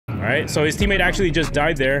right, so his teammate actually just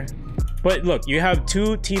died there. But look, you have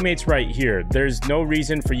two teammates right here. There's no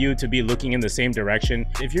reason for you to be looking in the same direction.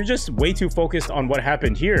 If you're just way too focused on what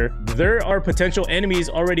happened here, there are potential enemies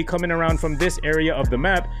already coming around from this area of the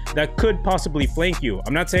map that could possibly flank you.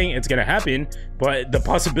 I'm not saying it's gonna happen, but the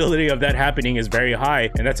possibility of that happening is very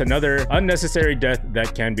high, and that's another unnecessary death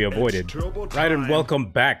that can be avoided. Right, and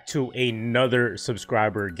welcome back to another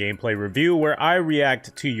subscriber gameplay review where I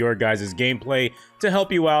react to your guys' gameplay to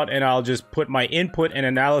help you out, and I'll just put my input and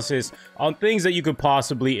analysis on things that you could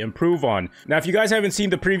possibly improve on. Now, if you guys haven't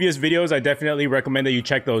seen the previous videos, I definitely recommend that you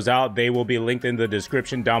check those out. They will be linked in the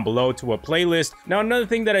description down below to a playlist. Now, another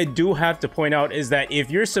thing that I do have to point out is that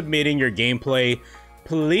if you're submitting your gameplay,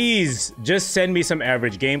 please just send me some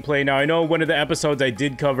average gameplay. Now, I know one of the episodes I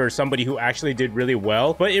did cover somebody who actually did really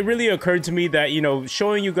well, but it really occurred to me that, you know,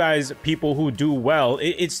 showing you guys people who do well,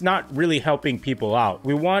 it's not really helping people out.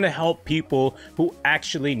 We want to help people who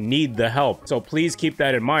actually need the help. So please keep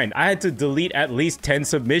that in mind. I had to delete at least 10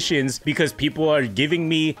 submissions because people are giving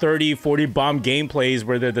me 30, 40 bomb gameplays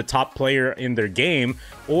where they're the top player in their game,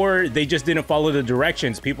 or they just didn't follow the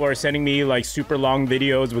directions. People are sending me like super long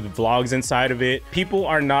videos with vlogs inside of it. People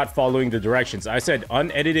are not following the directions. I said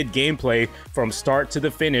unedited gameplay from start to the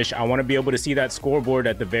finish. I want to be able to see that scoreboard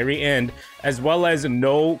at the very end, as well as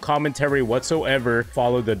no commentary whatsoever.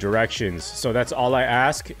 Follow the directions. So that's all I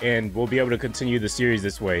ask, and we'll be able to continue the series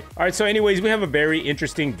this way. All right, so anyways, we have a very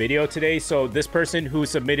interesting video today. So this person who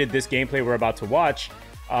submitted this gameplay we're about to watch,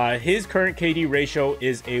 his current KD ratio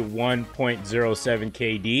is a 1.07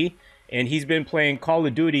 KD, and he's been playing Call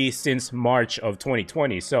of Duty since March of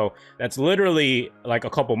 2020. So that's literally like a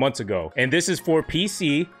couple months ago. And this is for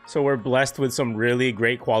PC, so we're blessed with some really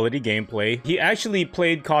great quality gameplay. He actually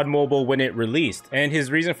played COD Mobile when it released, and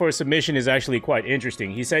his reason for submission is actually quite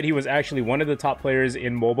interesting. He said he was actually one of the top players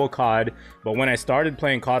in mobile COD, but when I started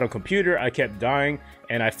playing COD on computer, I kept dying,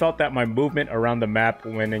 and I felt that my movement around the map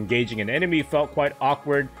when engaging an enemy felt quite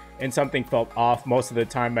awkward, and something felt off. Most of the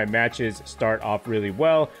time my matches start off really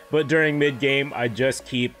well, but during mid-game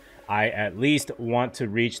I at least want to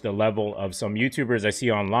reach the level of some YouTubers I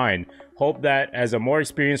see online. Hope that as a more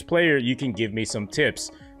experienced player you can give me some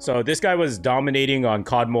tips. So this guy was dominating on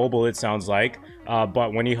COD Mobile, it sounds like,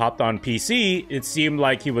 but when he hopped on PC, it seemed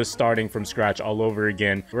like he was starting from scratch all over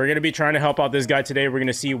again. We're gonna be trying to help out this guy today. We're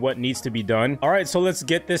gonna see what needs to be done. All right, so let's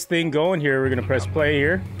get this thing going here. We're gonna press play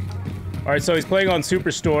here. All right, so he's playing on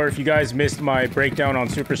Superstore. If you guys missed my breakdown on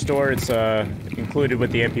Superstore, it's included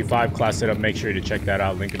with the MP5 class setup. Make sure to check that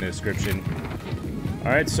out, link in the description.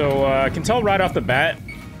 All right, so I can tell right off the bat,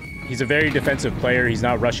 he's a very defensive player. He's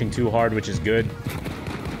not rushing too hard, which is good.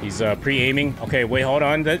 He's pre-aiming. Okay, wait, hold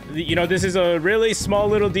on. You know, this is a really small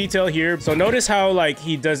little detail here. So notice how, like,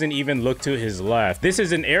 he doesn't even look to his left. This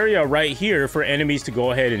is an area right here for enemies to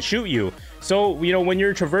go ahead and shoot you. So, you know, when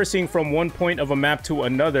you're traversing from one point of a map to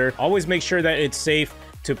another, always make sure that it's safe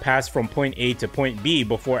to pass from point A to point B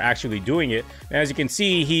before actually doing it. And as you can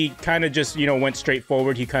see, he kind of just, you know, went straight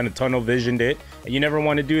forward. He kind of tunnel visioned it, and you never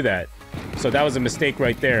want to do that. So that was a mistake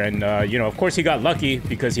right there. And, you know, of course he got lucky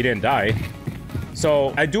because he didn't die.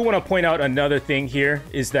 So I do want to point out another thing here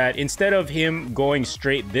is that instead of him going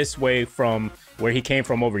straight this way from where he came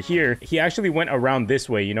from over here, he actually went around this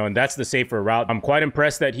way, you know, and that's the safer route. I'm quite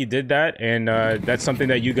impressed that he did that, and that's something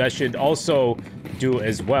that you guys should also do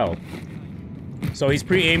as well. So he's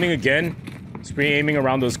pre-aiming again. He's pre-aiming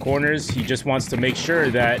around those corners. He just wants to make sure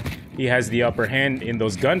that he has the upper hand in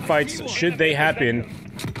those gunfights should they happen.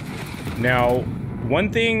 Now,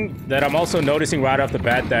 one thing that I'm also noticing right off the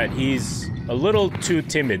bat, that he's a little too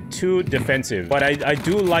timid, too defensive. But I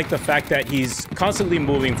do like the fact that he's constantly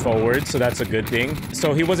moving forward, so that's a good thing.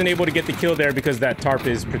 So he wasn't able to get the kill there because that tarp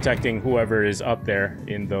is protecting whoever is up there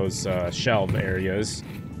in those shelf areas.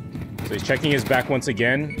 So he's checking his back once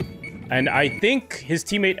again. And I think his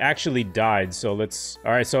teammate actually died, so let's...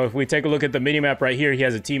 Alright, so if we take a look at the minimap right here, he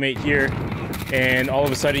has a teammate here, and all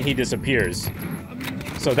of a sudden he disappears.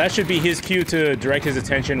 So that should be his cue to direct his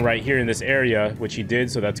attention right here in this area, which he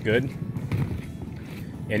did, so that's good.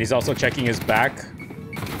 And he's also checking his back.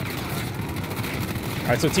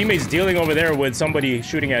 Alright, so teammate's dealing over there with somebody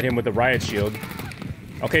shooting at him with a riot shield.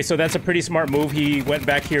 Okay, so that's a pretty smart move. He went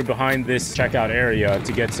back here behind this checkout area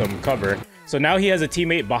to get some cover. So now he has a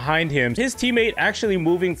teammate behind him. His teammate actually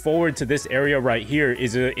moving forward to this area right here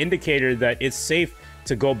is an indicator that it's safe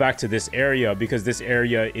to go back to this area, because this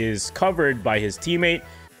area is covered by his teammate.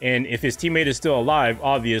 And if his teammate is still alive,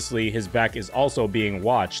 obviously his back is also being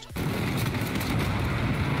watched.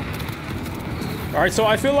 Alright, so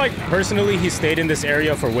I feel like personally he stayed in this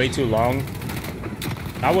area for way too long.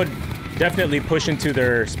 I would definitely push into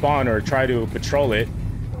their spawn or try to patrol it.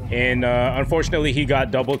 And unfortunately, he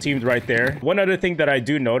got double teamed right there. One other thing that I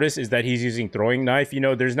do notice is that he's using throwing knife. You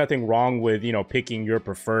know, there's nothing wrong with, you know, picking your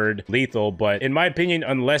preferred lethal. But in my opinion,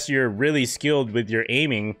 unless you're really skilled with your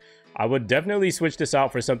aiming, I would definitely switch this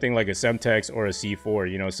out for something like a Semtex or a C4,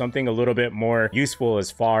 you know, something a little bit more useful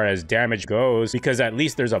as far as damage goes, because at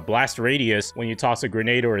least there's a blast radius when you toss a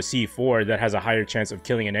grenade or a C4 that has a higher chance of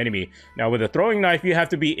killing an enemy. Now with a throwing knife, you have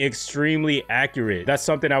to be extremely accurate. That's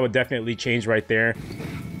something I would definitely change right there.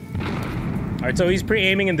 All right, so he's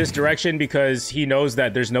pre-aiming in this direction because he knows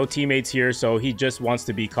that there's no teammates here, so he just wants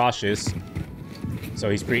to be cautious. So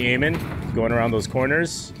he's pre-aiming, going around those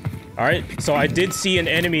corners. All right, so I did see an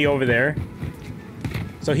enemy over there.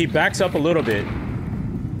 So he backs up a little bit.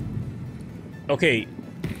 Okay,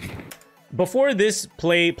 before this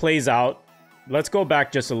plays out, let's go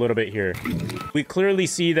back just a little bit here. We clearly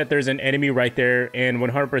see that there's an enemy right there, and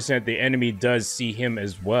 100% the enemy does see him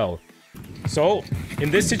as well. So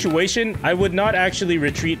in this situation, I would not actually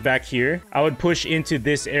retreat back here. I would push into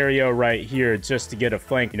this area right here just to get a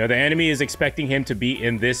flank. You know, the enemy is expecting him to be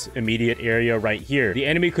in this immediate area right here. The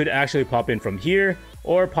enemy could actually pop in from here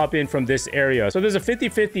or pop in from this area. So there's a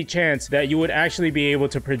 50-50 chance that you would actually be able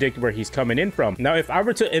to predict where he's coming in from. Now, if I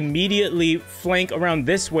were to immediately flank around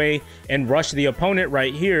this way and rush the opponent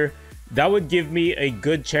right here, that would give me a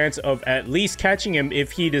good chance of at least catching him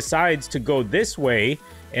if he decides to go this way,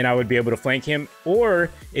 and I would be able to flank him. Or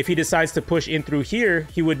if he decides to push in through here,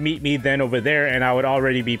 he would meet me then over there, and I would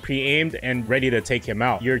already be pre-aimed and ready to take him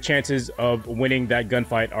out. Your chances of winning that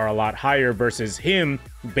gunfight are a lot higher versus him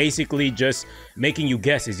basically just making you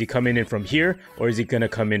guess, is he coming in from here or is he gonna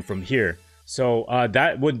come in from here? So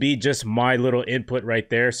that would be just my little input right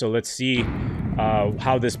there. So let's see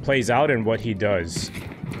how this plays out and what he does.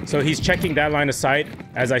 So he's checking that line of sight,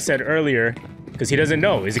 as I said earlier, because he doesn't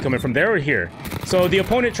know, is he coming from there or here? So the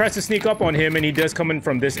opponent tries to sneak up on him, and he does come in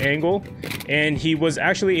from this angle, and he was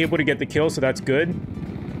actually able to get the kill, so that's good.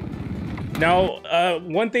 Now,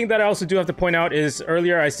 one thing that I also do have to point out is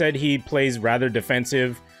earlier I said he plays rather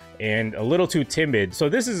defensive and a little too timid. So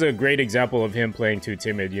this is a great example of him playing too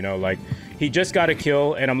timid, you know, like he just got a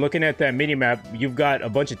kill, and I'm looking at that mini-map. You've got a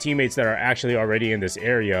bunch of teammates that are actually already in this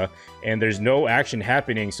area, and there's no action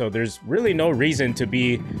happening. So there's really no reason to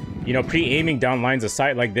be, you know, pre-aiming down lines of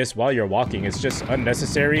sight like this while you're walking. It's just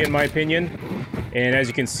unnecessary in my opinion. And as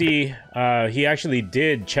you can see, he actually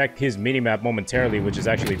did check his mini-map momentarily, which is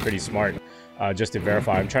actually pretty smart, just to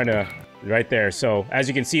verify. I'm trying to... right there. So as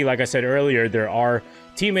you can see, like I said earlier, there are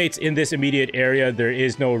teammates in this immediate area. There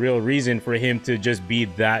is no real reason for him to just be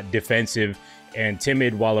that defensive and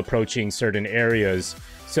timid while approaching certain areas.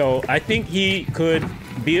 So I think he could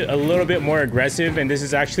be a little bit more aggressive, and this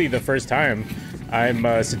is actually the first time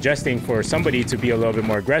I'm suggesting for somebody to be a little bit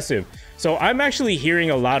more aggressive. So I'm actually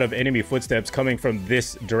hearing a lot of enemy footsteps coming from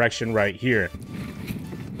this direction right here.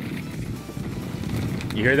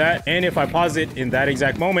 You hear that? And if I pause it in that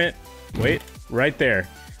exact moment, wait, right there,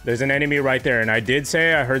 there's an enemy right there. And I did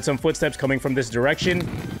say I heard some footsteps coming from this direction.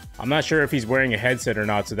 I'm not sure if he's wearing a headset or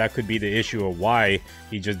not, so that could be the issue of why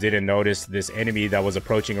he just didn't notice this enemy that was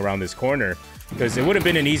approaching around this corner, because it would have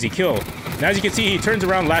been an easy kill. And as you can see, he turns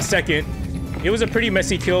around last second. It was a pretty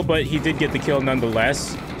messy kill, but he did get the kill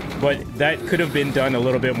nonetheless. But that could have been done a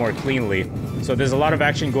little bit more cleanly. So there's a lot of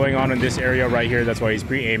action going on in this area right here. That's why he's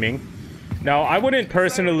pre-aiming. Now, I wouldn't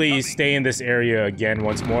personally stay in this area again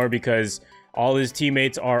once more, because all his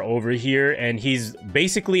teammates are over here, and he's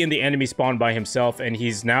basically in the enemy spawn by himself, and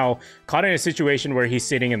he's now caught in a situation where he's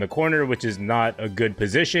sitting in the corner, which is not a good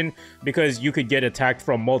position, because you could get attacked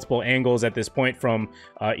from multiple angles at this point from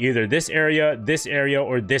either this area,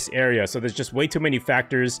 or this area. So there's just way too many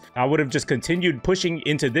factors. I would have just continued pushing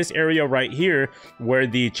into this area right here where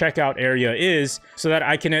the checkout area is, so that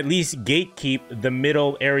I can at least gatekeep the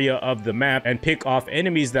middle area of the map and pick off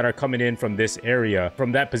enemies that are coming in from this area.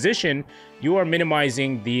 From that position, you are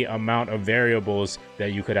minimizing the amount of variables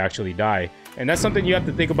that you could actually die. And that's something you have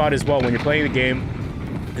to think about as well when you're playing the game.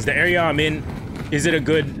 Is the area I'm in, is it a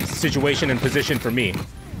good situation and position for me?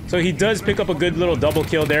 So he does pick up a good little double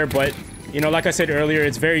kill there, but you know, like I said earlier,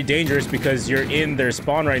 it's very dangerous because you're in their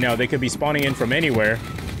spawn right now. They could be spawning in from anywhere.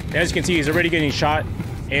 As you can see, he's already getting shot,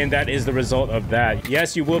 and that is the result of that.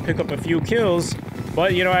 Yes, you will pick up a few kills,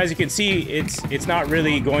 but you know, as you can see, it's not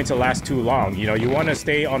really going to last too long. You know, you want to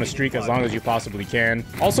stay on a streak as long as you possibly can.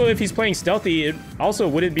 Also, if he's playing stealthy, it also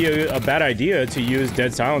wouldn't be a bad idea to use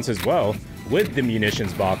dead silence as well with the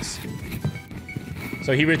munitions box.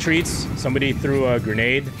 So he retreats. Somebody threw a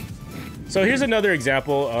grenade. So here's another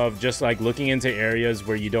example of just like looking into areas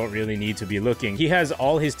where you don't really need to be looking. He has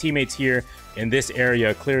all his teammates here in this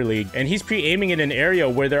area clearly, and he's pre-aiming in an area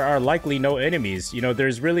where there are likely no enemies. You know,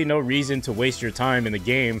 there's really no reason to waste your time in the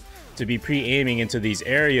game to be pre-aiming into these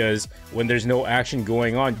areas when there's no action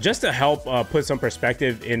going on. Just to help put some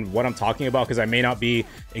perspective in what I'm talking about, because I may not be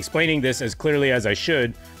explaining this as clearly as I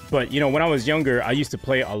should. But, you know, when I was younger, I used to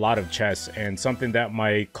play a lot of chess, and something that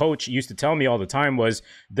my coach used to tell me all the time was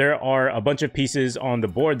there are a bunch of pieces on the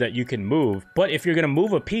board that you can move. But if you're going to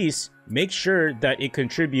move a piece, make sure that it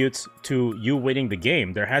contributes to you winning the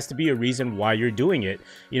game. There has to be a reason why you're doing it,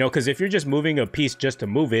 you know, because if you're just moving a piece just to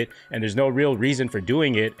move it and there's no real reason for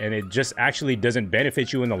doing it and it just actually doesn't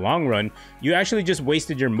benefit you in the long run, you actually just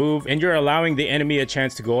wasted your move and you're allowing the enemy a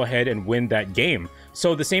chance to go ahead and win that game.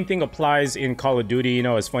 So the same thing applies in Call of Duty, you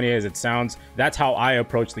know, as funny as it sounds. That's how I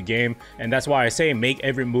approach the game, and that's why I say make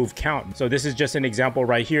every move count. So this is just an example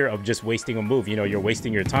right here of just wasting a move. You know, you're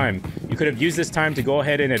wasting your time. You could have used this time to go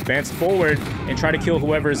ahead and advance forward and try to kill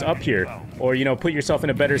whoever's up here, or, you know, put yourself in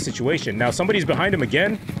a better situation. Now somebody's behind him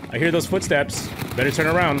again. I hear those footsteps. Better turn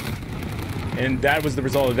around. And that was the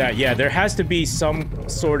result of that. Yeah, there has to be some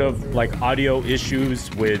sort of like audio issues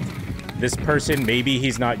with this person. Maybe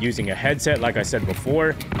he's not using a headset like I said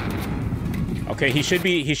before. Okay, he should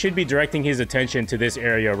be directing his attention to this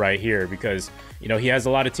area right here, because, you know, he has a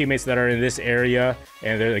lot of teammates that are in this area,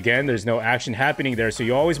 and there, again, there's no action happening there. So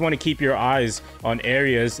you always want to keep your eyes on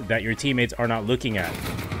areas that your teammates are not looking at.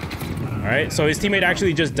 All right, so his teammate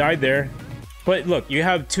actually just died there. But look, you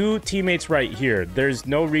have two teammates right here. There's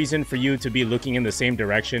no reason for you to be looking in the same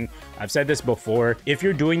direction. I've said this before. If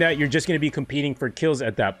you're doing that, you're just going to be competing for kills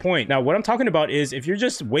at that point. Now, what I'm talking about is if you're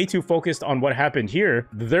just way too focused on what happened here,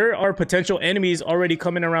 there are potential enemies already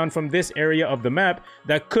coming around from this area of the map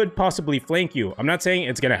that could possibly flank you. I'm not saying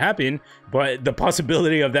it's going to happen, but the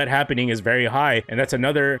possibility of that happening is very high. And that's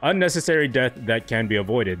another unnecessary death that can be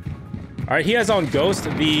avoided. All right, he has on Ghost.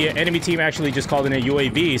 The enemy team actually just called in a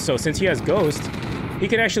UAV. So since he has Ghost, he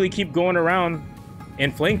can actually keep going around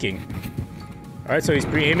and flanking. All right, so he's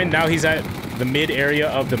pre-aiming. Now he's at the mid area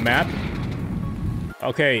of the map.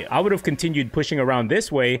 Okay, I would have continued pushing around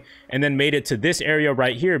this way and then made it to this area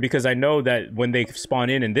right here, because I know that when they spawn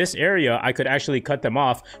in this area, I could actually cut them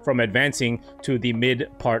off from advancing to the mid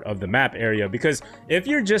part of the map area. Because if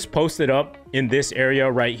you're just posted up in this area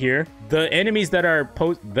right here, the enemies that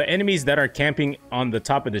are camping on the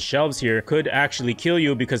top of the shelves here could actually kill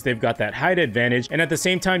you because they've got that height advantage, and at the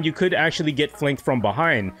same time you could actually get flanked from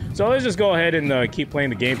behind. So let's just go ahead and keep playing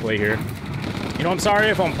the gameplay here. You know, I'm sorry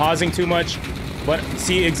if I'm pausing too much. But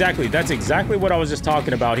see, exactly, that's exactly what I was just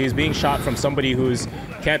talking about. He's being shot from somebody who's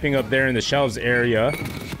camping up there in the shelves area.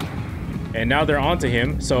 And now they're onto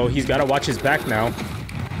him, so he's got to watch his back now.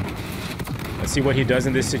 Let's see what he does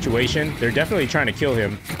in this situation. They're definitely trying to kill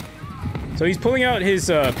him. So he's pulling out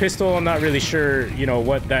his pistol. I'm not really sure, you know,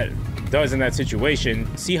 what that does in that situation.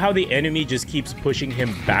 See how the enemy just keeps pushing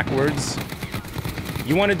him backwards?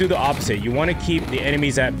 You want to do the opposite. You want to keep the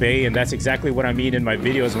enemies at bay, and that's exactly what I mean in my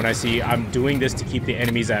videos when I see I'm doing this to keep the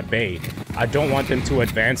enemies at bay. I don't want them to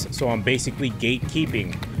advance, so I'm basically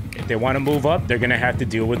gatekeeping. If they want to move up, they're going to have to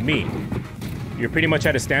deal with me. You're pretty much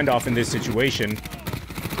at a standoff in this situation.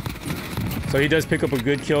 So he does pick up a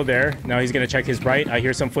good kill there. Now he's going to check his right. I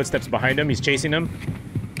hear some footsteps behind him. He's chasing him.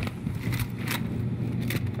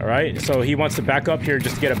 All right, so he wants to back up here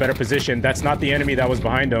just to get a better position. That's not the enemy that was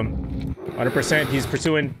behind him. 100%, he's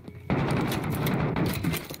pursuing.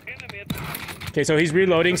 Okay, so he's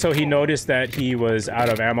reloading, so he noticed that he was out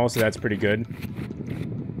of ammo, so that's pretty good.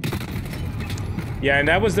 Yeah, and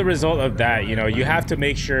that was the result of that. You know, you have to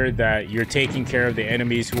make sure that you're taking care of the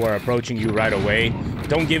enemies who are approaching you right away.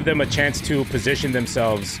 Don't give them a chance to position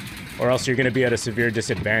themselves, or else you're going to be at a severe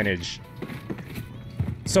disadvantage.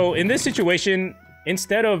 So in this situation,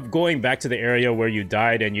 instead of going back to the area where you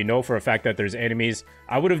died and you know for a fact that there's enemies,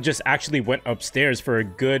 I would have just actually went upstairs for a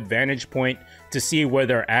good vantage point to see where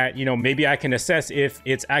they're at. You know, maybe I can assess if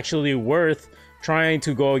it's actually worth trying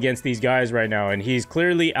to go against these guys right now. And he's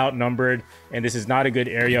clearly outnumbered, and this is not a good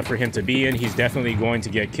area for him to be in. He's definitely going to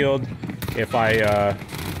get killed if I,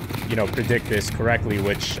 you know, predict this correctly,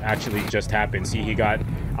 which actually just happened. See, he got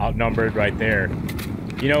outnumbered right there.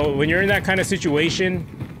 You know, when you're in that kind of situation,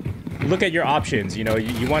 look at your options. You know,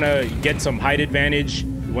 you want to get some height advantage.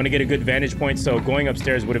 You want to get a good vantage point. So going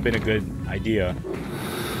upstairs would have been a good idea.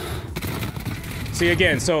 See,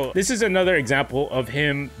 again, so this is another example of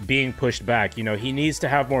him being pushed back. You know, he needs to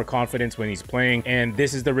have more confidence when he's playing, and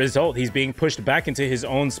this is the result. He's being pushed back into his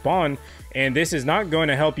own spawn, and this is not going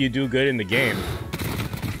to help you do good in the game.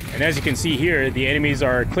 And And as you can see here, the enemies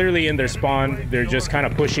are clearly in their spawn. They're just kind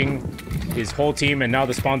of pushing his whole team, and now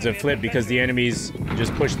the spawns have flipped because the enemies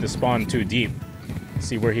just pushed the spawn too deep.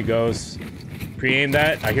 See where he goes. Pre-aim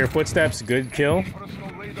that. I hear footsteps. Good kill.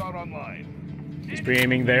 He's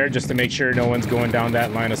pre-aiming there just to make sure no one's going down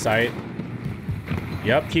that line of sight.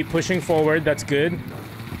 Yep, keep pushing forward. That's good.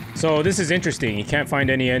 So this is interesting. He can't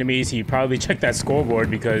find any enemies. He probably checked that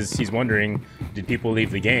scoreboard because he's wondering, did people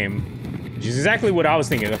leave the game? Which is exactly what I was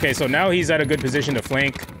thinking. Okay, so now he's at a good position to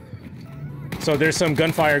flank. So there's some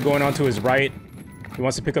gunfire going on to his right. He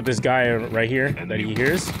wants to pick up this guy right here that he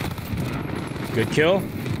hears. Good kill.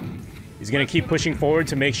 He's going to keep pushing forward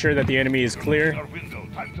to make sure that the enemy is clear.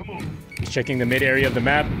 He's checking the mid area of the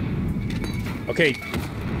map. Okay.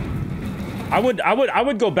 I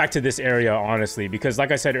would go back to this area, honestly, because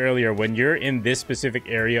like I said earlier, when you're in this specific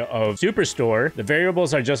area of Superstore, the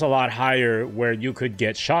variables are just a lot higher where you could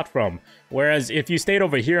get shot from. Whereas if you stayed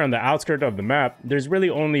over here on the outskirts of the map, there's really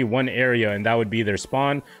only one area, and that would be their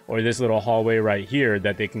spawn or this little hallway right here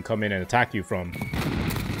that they can come in and attack you from.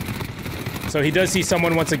 So he does see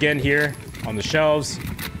someone once again here on the shelves.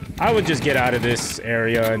 I would just get out of this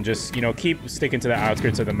area and just, you know, keep sticking to the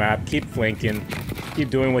outskirts of the map, keep flanking, keep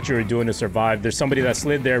doing what you were doing to survive. There's somebody that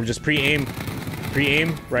slid there. Just pre-aim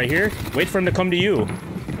right here. Wait for him to come to you.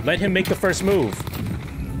 Let him make the first move.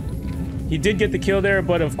 He did get the kill there,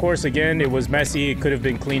 but of course, again, it was messy. It could have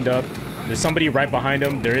been cleaned up. There's somebody right behind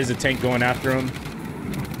him. There is a tank going after him.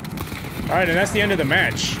 All right, and that's the end of the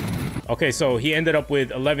match. Okay, so he ended up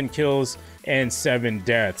with 11 kills and 7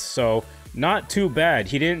 deaths. So not too bad.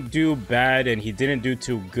 He didn't do bad and he didn't do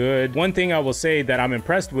too good. One thing I will say that I'm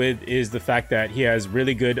impressed with is the fact that he has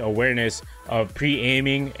really good awareness of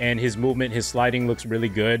pre-aiming, and his movement, his sliding looks really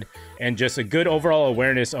good, and just a good overall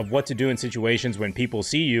awareness of what to do in situations when people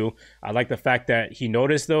see you. I like the fact that he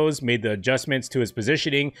noticed those, made the adjustments to his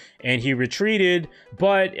positioning, and he retreated,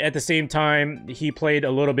 but at the same time, he played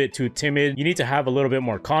a little bit too timid. You need to have a little bit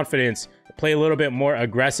more confidence, play a little bit more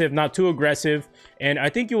aggressive, not too aggressive, and I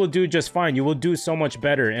think you will do just fine. You will do so much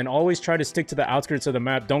better, and always try to stick to the outskirts of the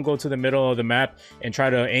map. Don't go to the middle of the map and try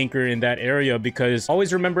to anchor in that area, because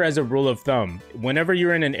always remember, as a rule of thumb, whenever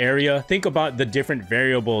you're in an area, think about the different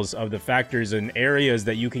variables of the factors and areas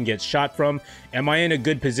that you can get shot from. Am I in a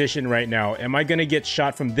good position right now? Am I going to get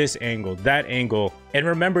shot from this angle, that angle? And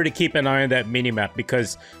remember to keep an eye on that mini-map,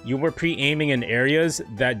 because you were pre-aiming in areas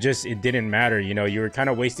that just, it didn't matter. You know, you were kind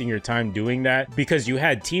of wasting your time doing that because you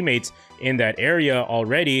had teammates in that area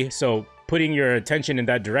already. So putting your attention in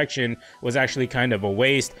that direction was actually kind of a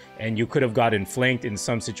waste, and you could have gotten flanked in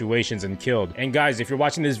some situations and killed. And guys, if you're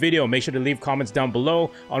watching this video, make sure to leave comments down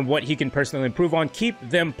below on what he can personally improve on. Keep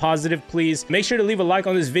them positive, please. Make sure to leave a like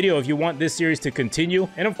on this video if you want this series to continue.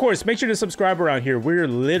 And of course, make sure to subscribe around here. We're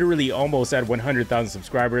literally almost at 100,000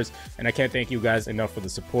 subscribers, and I can't thank you guys enough for the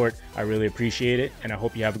support. I really appreciate it, and I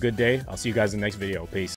hope you have a good day. I'll see you guys in the next video. Peace.